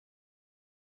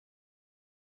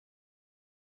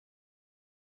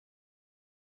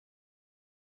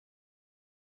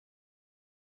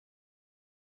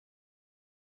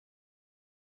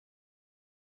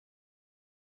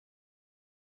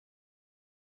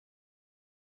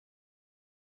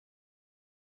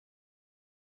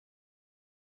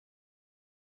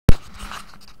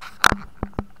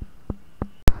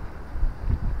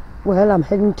Well, I'm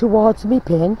heading towards me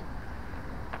pin.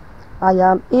 I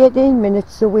am 18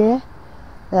 minutes away.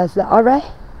 There's the array.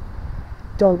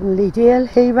 Dalton-le-Dale,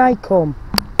 here I come.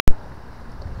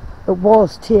 It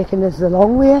was taking us the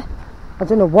long way. I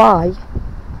don't know why,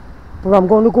 but I'm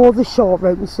going to go the short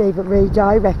route and see if it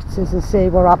redirects us and see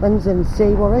what happens and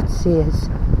see what it says.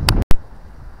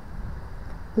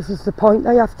 This is the point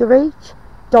I have to reach,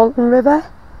 Dalton River.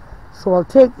 So I'll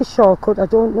take the shortcut. I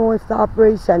don't know if that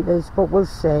re-centres, but we'll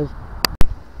see.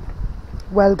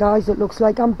 Well guys, it looks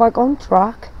like I'm back on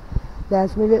track.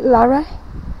 There's my little array,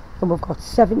 and we've got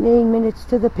 17 minutes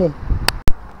to the pin.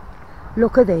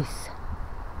 Look at this.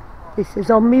 This is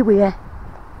on my way.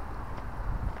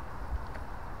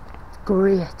 It's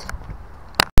great.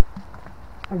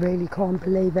 I really can't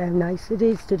believe how nice it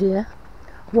is today.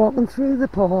 Walking through the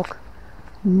park,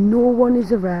 no one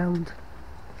is around.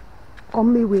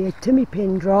 On my way to my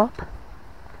pin drop,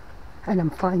 and I'm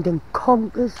finding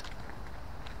conkers,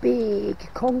 big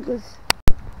conkers.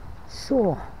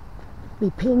 So, my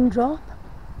pin drop,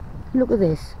 look at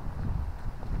this.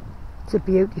 It's a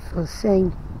beautiful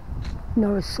scene.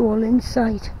 Not a soul in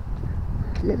sight.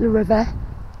 Little river.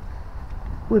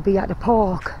 We'll be at a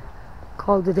park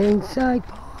called the Thegn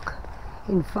Park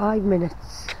in 5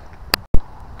 minutes.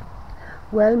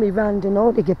 Well, my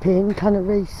Randonautic pin can't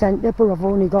re-centre, but I've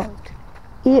only got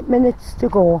 8 minutes to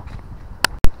go.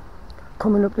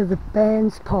 Coming up to the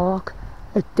Burns Park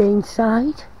at Thegn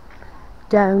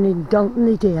down in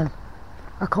Dalton-le-Dale.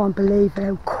 I can't believe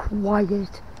how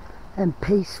quiet and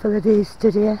peaceful it is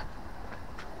today.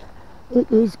 It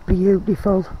is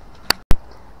beautiful.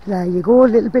 There you go, a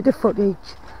little bit of footage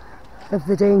of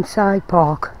the Thegn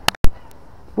Park.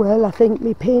 Well, I think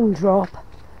my pin drop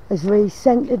has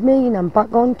re-centred me and I'm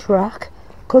back on track.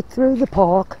 Cut through the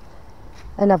park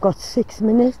and I've got 6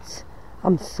 minutes.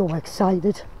 I'm so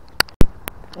excited.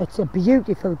 It's a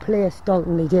beautiful place,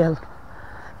 Dalton-le-Dale.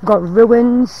 You've got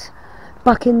ruins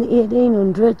back in the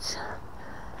 1800s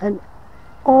and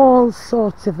all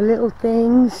sorts of little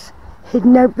things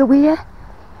hidden out the way,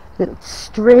 little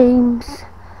streams.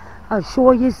 I'll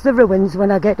show you the ruins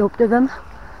when I get up to them.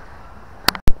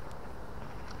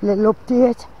 Little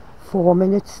update, 4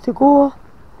 minutes to go.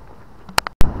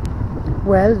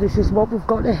 Well, this is what we've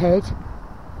got ahead.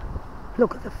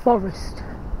 Look at the forest.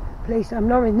 Place, I'm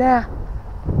not in there.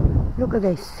 Look at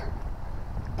this.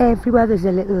 Everywhere there's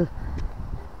a little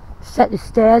set of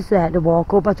stairs there to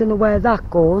walk up. I don't know where that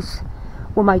goes.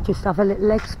 We might just have a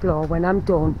little explore when I'm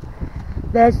done.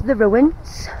 There's the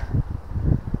ruins.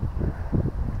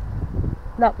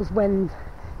 That was when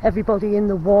everybody in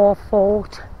the war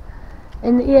fought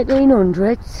in the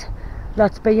 1800s.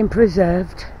 That's being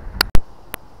preserved.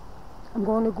 I'm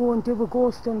going to go and do a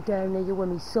ghost hunt down here with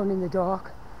my son in the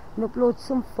dark and upload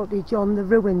some footage on the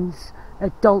ruins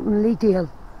at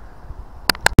Dalton-le-Dale.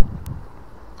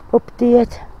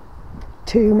 Update,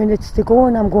 2 minutes to go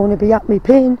and I'm going to be at my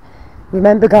pin.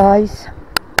 Remember guys,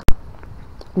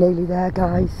 nearly there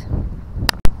guys.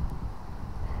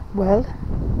 Well,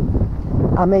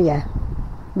 I'm here.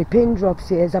 My pin drop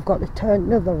says I've got to turn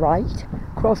to the right,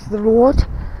 cross the road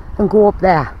and go up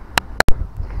there.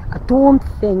 I don't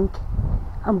think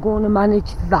I'm going to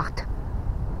manage that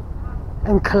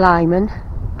and climbing.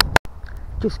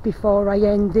 Just before I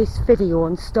end this video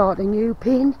and start a new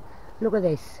pin, look at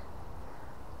this.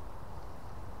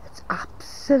 It's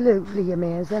absolutely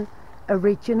amazing.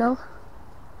 Original.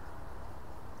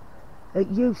 It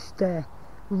used to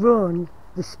run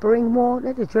the spring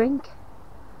water to drink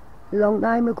a long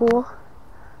time ago.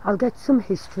 I'll get some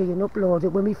history and upload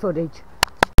it with my footage.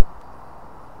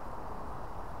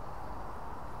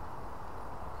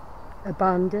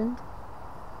 Abandoned,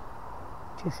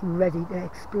 just ready to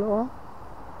explore.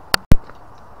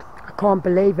 I can't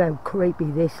believe how creepy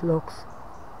this looks.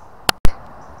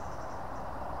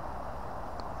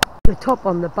 The top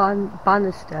on the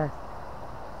banister,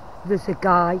 there's a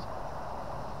guy.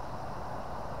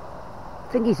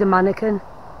 I think he's a mannequin.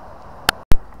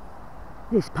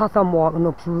 This path I'm walking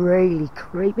up's really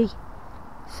creepy,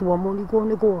 so I'm only going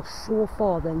to go so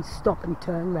far then stop and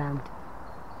turn round,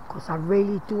 because I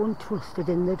really don't trust it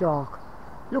in the dark.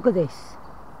 Look at this.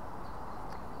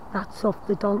 That's off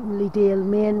the Dalton-le-Dale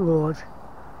main road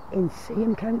in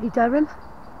Seaham, County Durham,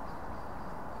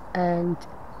 and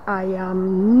I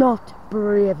am not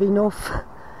brave enough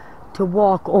to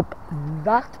walk up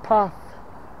that path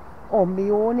on my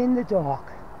own in the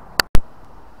dark.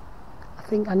 I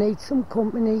think I need some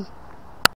company